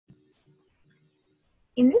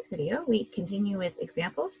In this video, we continue with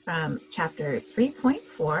examples from chapter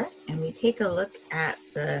 3.4, and we take a look at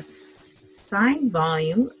the sign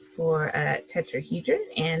volume for a tetrahedron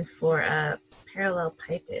and for a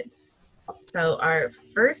parallelepiped. So our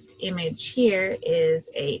first image here is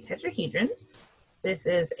a tetrahedron. This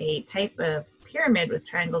is a type of pyramid with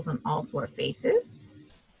triangles on all four faces.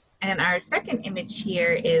 And our second image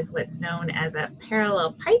here is what's known as a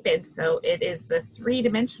parallelepiped. So it is the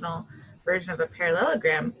three-dimensional version of a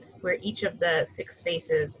parallelogram where each of the six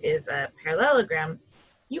faces is a parallelogram.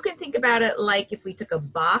 You can think about it like if we took a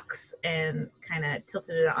box and kind of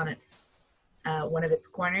tilted it on its one of its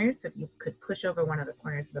corners. So if you could push over one of the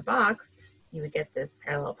corners of the box, you would get this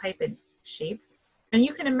parallelepiped shape. And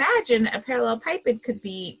you can imagine a parallelepiped could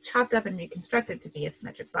be chopped up and reconstructed to be a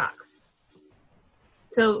symmetric box.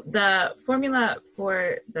 So the formula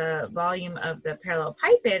for the volume of the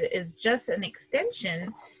parallelepiped is just an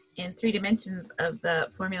extension in 3 dimensions of the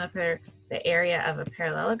formula for the area of a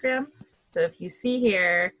parallelogram. So if you see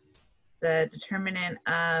here, the determinant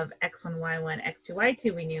of x1, y1, x2,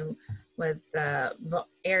 y2 we knew was the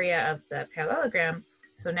area of the parallelogram.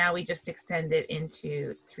 So now we just extend it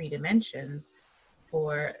into 3 dimensions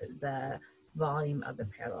for the volume of the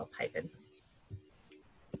parallelepiped.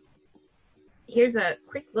 Here's a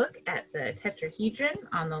quick look at the tetrahedron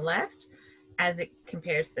on the left as it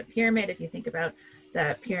compares to the pyramid. If you think about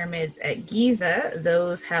the pyramids at Giza,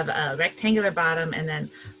 those have a rectangular bottom and then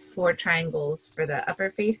 4 triangles for the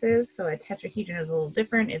upper faces. So a tetrahedron is a little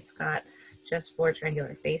different. It's got just 4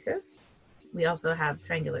 triangular faces. We also have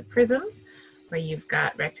triangular prisms where you've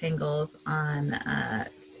got rectangles on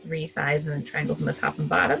 3 sides and then triangles on the top and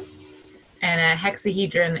bottom. And a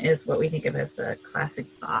hexahedron is what we think of as the classic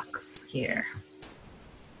box here.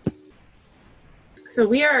 So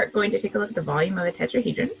we are going to take a look at the volume of a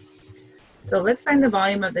tetrahedron. So let's find the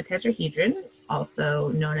volume of the tetrahedron, also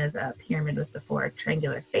known as a pyramid with the 4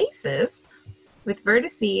 triangular faces, with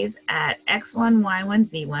vertices at x1,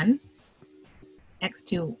 y1, z1,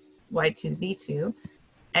 x2, y2, z2,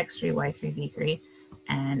 x3, y3, z3,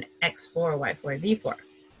 and x4, y4, z4.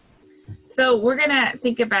 So we're going to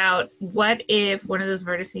think about what if one of those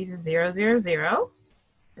vertices is 0, 0, 0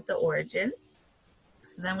 at the origin.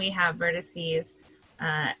 So then we have vertices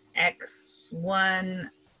x1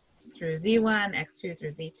 through z1, x2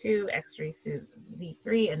 through z2, x3 through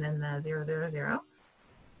z3, and then the 0, 0, 0.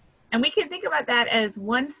 And we can think about that as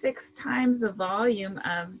 1/6 times the volume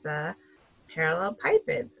of the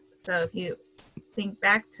parallelepiped. So if you think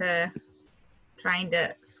back to trying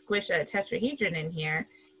to squish a tetrahedron in here,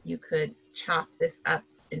 you could chop this up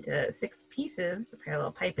into 6 pieces, the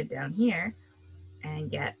parallelepiped down here, and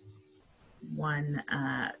get one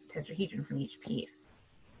tetrahedron from each piece.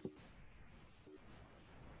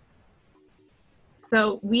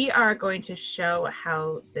 So we are going to show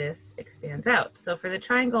how this expands out. So for the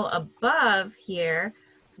triangle above here,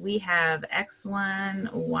 we have x1,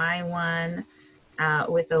 y1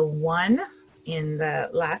 with a 1 in the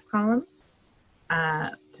last column.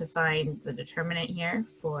 To find the determinant here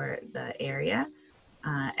for the area,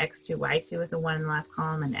 x2, y2 with a 1 in the last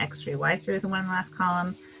column, and x3, y3 with a 1 in the last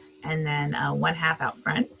column, and then 1/2 out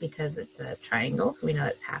front because it's a triangle, so we know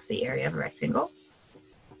it's half the area of a rectangle.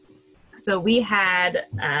 So we had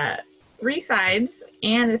 3 sides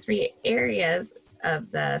and the 3 areas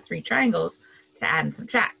of the 3 triangles to add and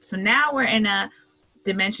subtract. So now we're in a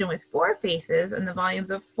dimension with 4 faces and the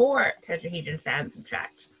volumes of 4 tetrahedrons to add and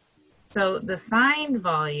subtract. So the sign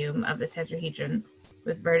volume of the tetrahedron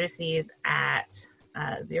with vertices at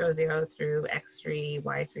 0, 0 through x3,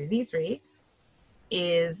 y3, z3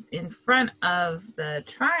 is in front of the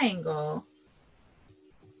triangle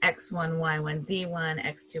x1, y1, z1,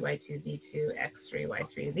 x2, y2, z2, x3,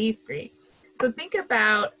 y3, z3. So think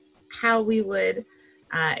about how we would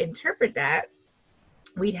interpret that.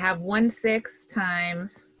 We'd have 1/6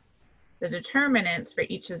 times the determinants for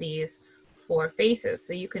each of these 4 faces.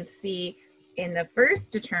 So you can see in the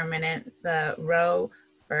first determinant, the row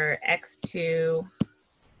for x2,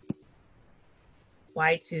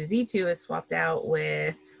 y2, z2 is swapped out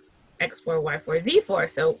with x4, y4, z4.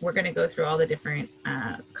 So we're going to go through all the different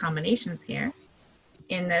combinations here.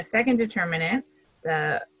 In the second determinant,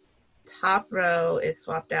 the top row is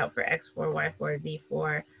swapped out for x4, y4,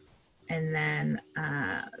 z4. And then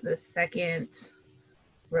the second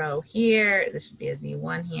row here, this should be a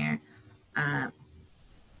z1 here,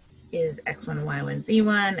 is x1, y1,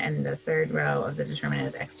 z1, and the third row of the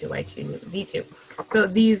determinant is x2, y2, z2. So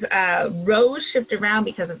these rows shift around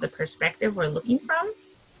because of the perspective we're looking from.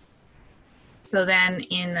 So then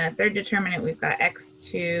in the third determinant, we've got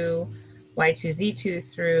x2, y2, z2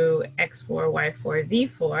 through x4, y4,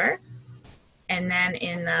 z4. And then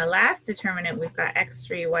in the last determinant, we've got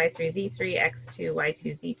x3, y3, z3, x2, y2,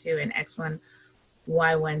 z2, and x1,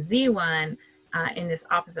 y1, z1 in this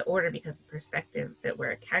opposite order because of perspective that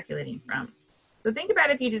we're calculating from. So think about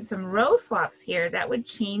if you did some row swaps here, that would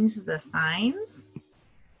change the signs.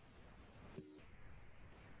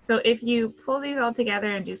 So if you pull these all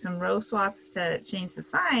together and do some row swaps to change the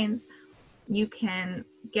signs, you can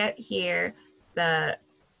get here the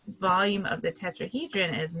volume of the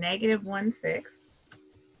tetrahedron is -1,6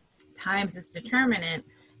 times this determinant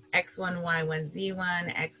x1, y1,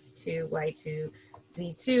 z1, x2, y2,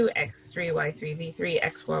 z2, x3, y3, z3,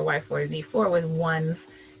 x4, y4, z4 with ones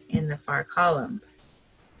in the far columns.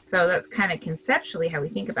 So that's kind of conceptually how we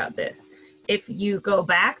think about this. If you go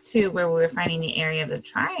back to where we were finding the area of the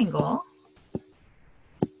triangle,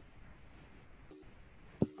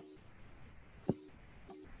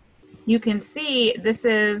 you can see this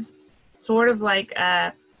is sort of like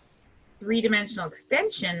a three-dimensional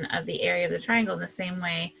extension of the area of the triangle in the same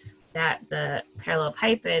way that the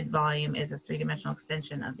parallelepiped volume is a three-dimensional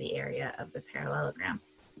extension of the area of the parallelogram.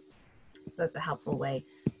 So that's a helpful way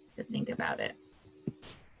to think about it.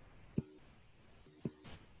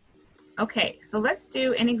 Okay, so let's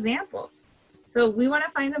do an example. So we want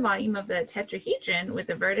to find the volume of the tetrahedron with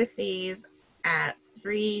the vertices at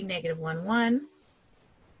 3, -1, 1,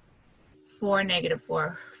 4,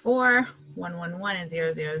 -4, 4, 1, 1, 1, and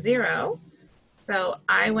 0, 0, 0. So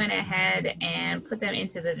I went ahead and put them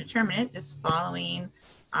into the determinant, just following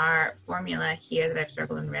our formula here that I've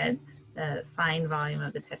circled in red, the sign volume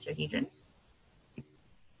of the tetrahedron.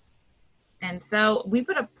 And so we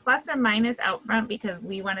put a plus or minus out front because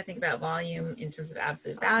we want to think about volume in terms of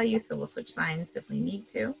absolute value. So we'll switch signs if we need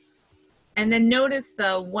to. And then notice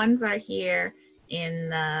the ones are here in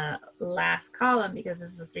the last column because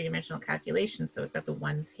this is a three-dimensional calculation. So we've got the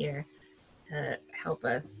ones here to help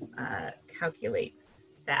us calculate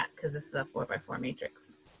that because this is a 4x4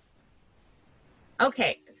 matrix.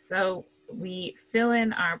 Okay, so we fill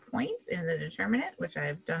in our points in the determinant, which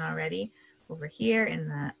I've done already over here in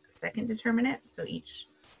the second determinant. So each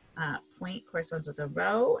point corresponds with a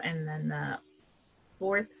row, and then the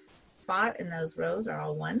fourth spot in those rows are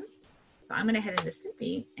all ones. So I'm going to head into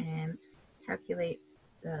SIMPy and calculate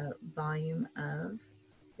the volume of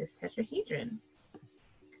this tetrahedron.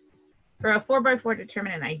 For a 4x4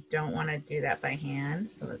 determinant, I don't want to do that by hand.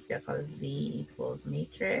 So let's see, I'll call this V equals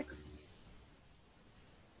matrix.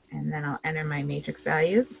 And then I'll enter my matrix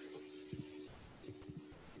values.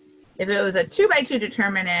 If it was a 2x2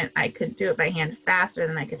 determinant, I could do it by hand faster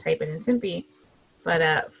than I could type it in SIMPy. But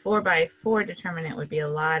a 4x4 determinant would be a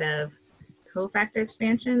lot of cofactor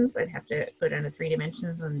expansions. I'd have to go down to 3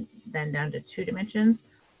 dimensions and then down to 2 dimensions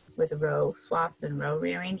with row swaps and row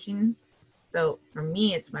rearranging. So for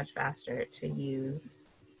me, it's much faster to use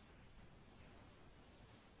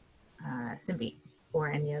SIMPy or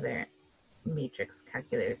any other matrix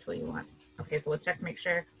calculator tool you want. Okay, so we'll check to make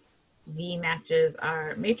sure V matches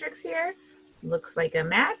our matrix here. Looks like a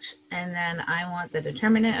match. And then I want the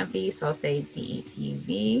determinant of V, so I'll say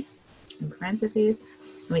DETV in parentheses,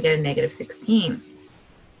 and we get a -16.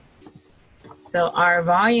 So our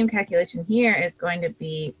volume calculation here is going to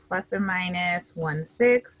be plus or minus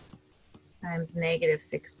 1/6 times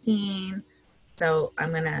 -16. So I'm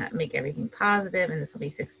going to make everything positive, and this will be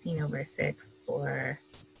 16/6 or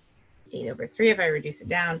 8/3 if I reduce it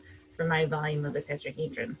down for my volume of the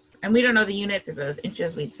tetrahedron. And we don't know the units. If it was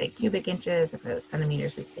inches, we'd say cubic inches. If it was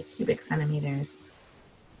centimeters, we'd say cubic centimeters.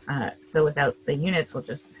 So without the units, we'll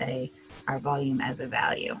just say our volume as a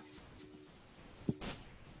value.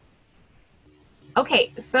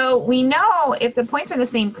 Okay, so we know if the points are the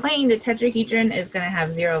same plane, the tetrahedron is going to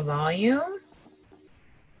have 0 volume.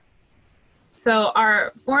 So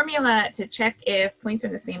our formula to check if points are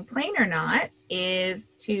in the same plane or not is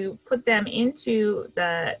to put them into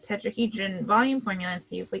the tetrahedron volume formula and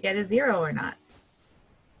see if we get a 0 or not.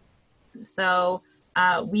 So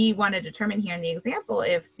we want to determine here in the example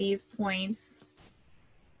if these points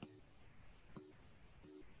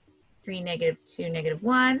 3, -2,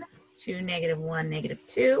 -1, 2, -1,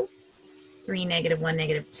 -2, 3, -1,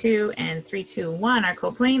 -2, and 3, 2, 1 are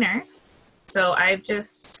coplanar. So I've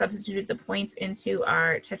just substituted the points into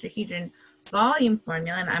our tetrahedron volume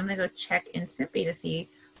formula, and I'm going to go check in SIMPy to see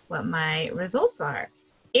what my results are.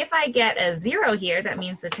 If I get a 0 here, that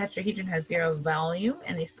means the tetrahedron has 0 volume,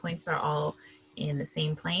 and these points are all in the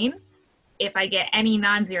same plane. If I get any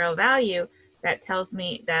non-zero value, that tells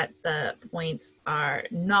me that the points are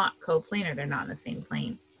not coplanar, they're not in the same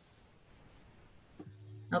plane.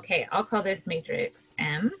 Okay, I'll call this matrix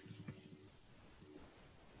M.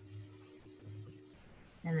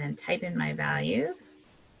 And then type in my values.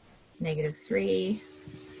 -3,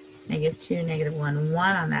 -2, -1,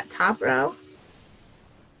 1 on that top row,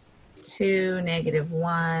 2,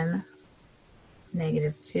 -1,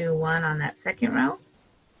 -2, 1 on that second row,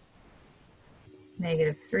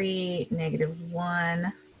 -3,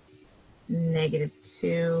 -1,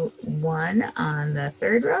 -2, 1 on the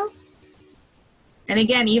third row. And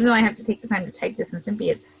again, even though I have to take the time to type this in Simpy,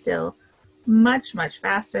 it's still much, much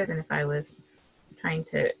faster than if I was trying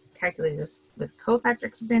to calculate this with cofactor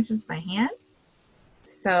expansions by hand.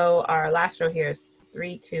 So our last row here is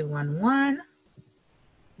 3, 2, 1, 1.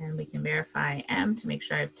 And we can verify M to make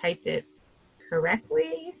sure I've typed it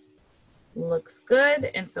correctly. Looks good.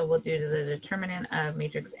 And so we'll do the determinant of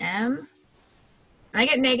matrix M. And I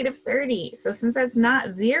get -30. So since that's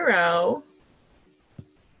not 0,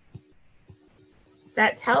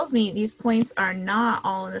 that tells me these points are not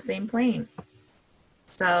all in the same plane.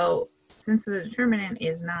 So since the determinant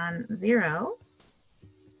is non-zero,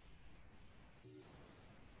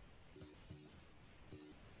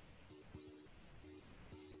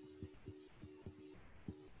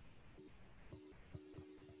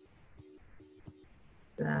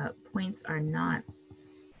 the points are not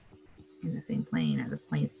in the same plane, or the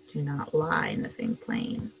points do not lie in the same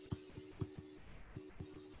plane.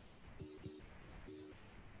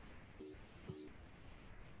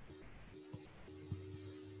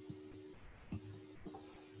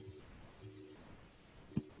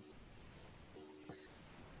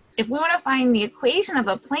 If we want to find the equation of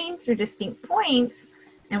a plane through distinct points,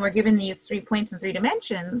 and we're given these 3 points in 3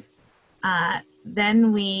 dimensions,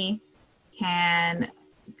 then we can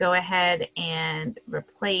go ahead and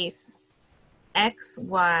replace x,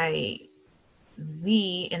 y,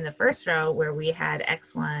 z in the first row where we had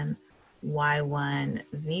x1, y1,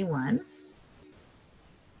 z1.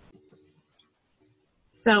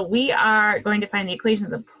 So we are going to find the equation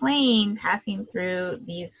of the plane passing through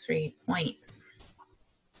these 3 points.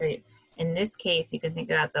 So in this case, you can think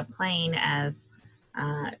about the plane as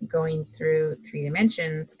going through 3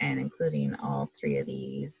 dimensions and including all 3 of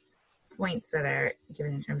these points that are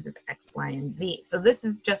given in terms of x, y, and z. So this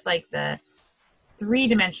is just like the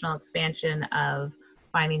 3-dimensional expansion of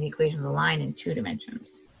finding the equation of the line in 2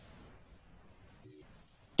 dimensions.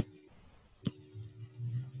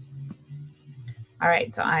 All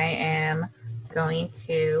right, so I am going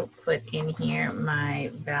to put in here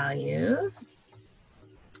my values.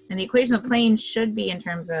 And the equation of the plane should be in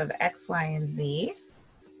terms of x, y, and z.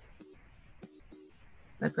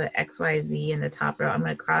 I put x, y, z in the top row. I'm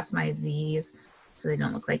going to cross my z's so they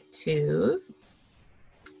don't look like 2's.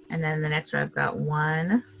 And then the next row I've got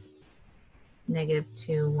 1,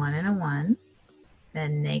 -2, 1, and a 1.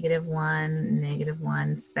 Then -1,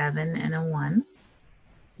 -1, 7, and a 1.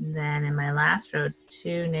 Then in my last row,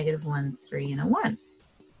 2, -1, 3, and a 1.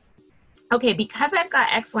 Okay, because I've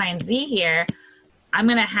got x, y, and z here, I'm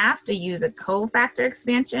going to have to use a cofactor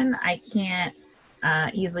expansion. I can't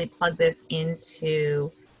easily plug this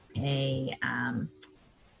into a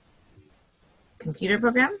computer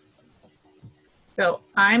program. So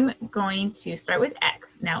I'm going to start with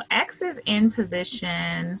x. Now x is in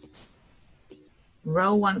position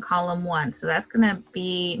row 1, column 1. So that's going to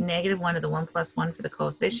be -1 to the 1 plus 1 for the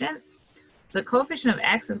coefficient. The coefficient of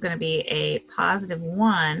x is going to be a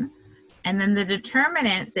 +1. And then the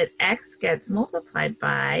determinant that x gets multiplied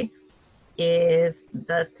by is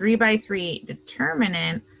the 3 by 3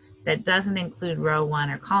 determinant that doesn't include row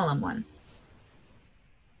 1 or column 1.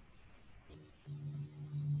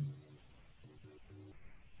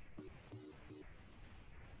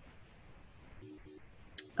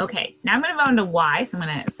 Okay, now I'm going to go on to y. So I'm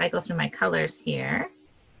going to cycle through my colors here.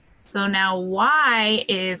 So now y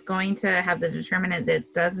is going to have the determinant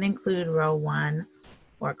that doesn't include row 1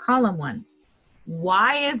 or column 1.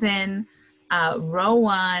 Y is in row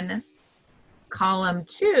 1, column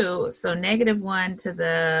 2, so -1 to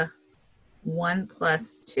the 1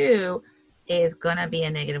 plus 2 is going to be a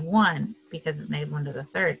 -1 because it's -1 to the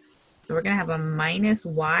third. So we're going to have a minus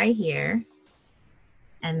y here,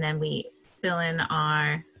 and then we fill in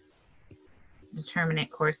our determinant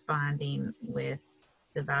corresponding with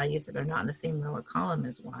the values that are not in the same row or column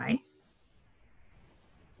as y.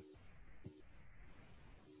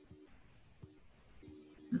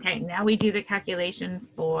 Okay, now we do the calculation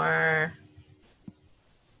for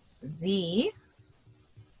z.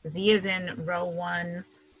 Z is in row 1,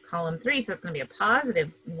 column 3, so it's going to be a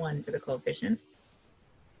 +1 for the coefficient.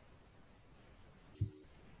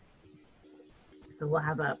 So we'll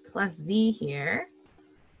have a plus z here.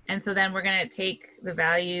 And so then we're going to take the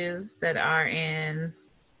values that are in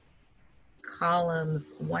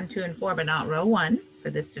columns 1, 2, and 4, but not row 1 for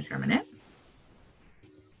this determinant.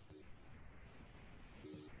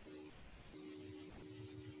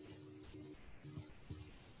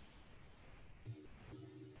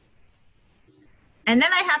 And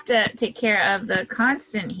then I have to take care of the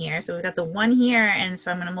constant here. So we've got the 1 here, and so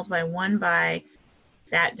I'm going to multiply 1 by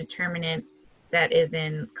that determinant that is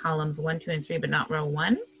in columns 1, 2, and 3, but not row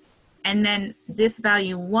 1. And then this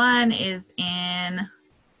value 1 is in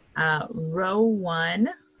row 1,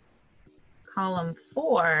 column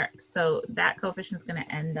 4. So that coefficient is going to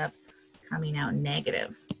end up coming out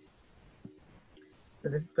negative. So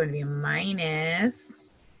this is going to be minus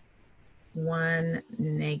 1,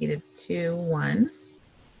 negative 2, 1,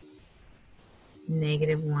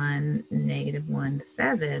 negative 1, negative 1,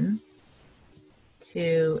 7,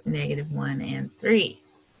 2, negative 1, and 3.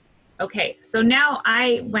 Okay, so now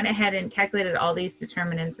I went ahead and calculated all these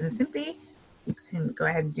determinants, and simply can go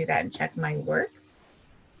ahead and do that and check my work.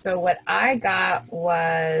 So what I got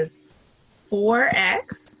was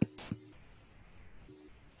 4x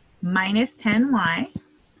minus 10y.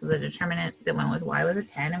 So the determinant that went with y was a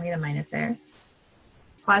 10, and we had a minus there.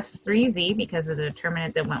 Plus 3z, because the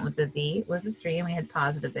determinant that went with the z was a 3, and we had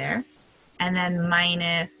positive there. And then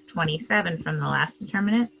minus 27 from the last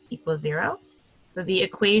determinant equals 0. So the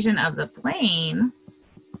equation of the plane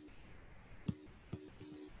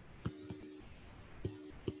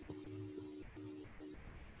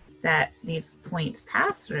that these points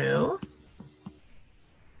pass through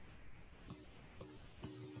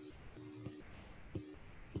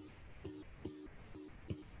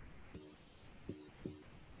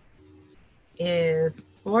is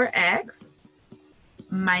 4x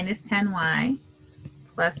minus 10y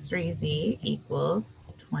plus 3z equals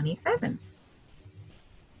 27.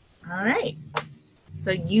 All right,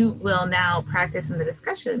 so you will now practice in the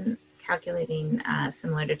discussion calculating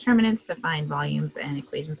similar determinants to find volumes and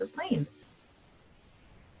equations of planes.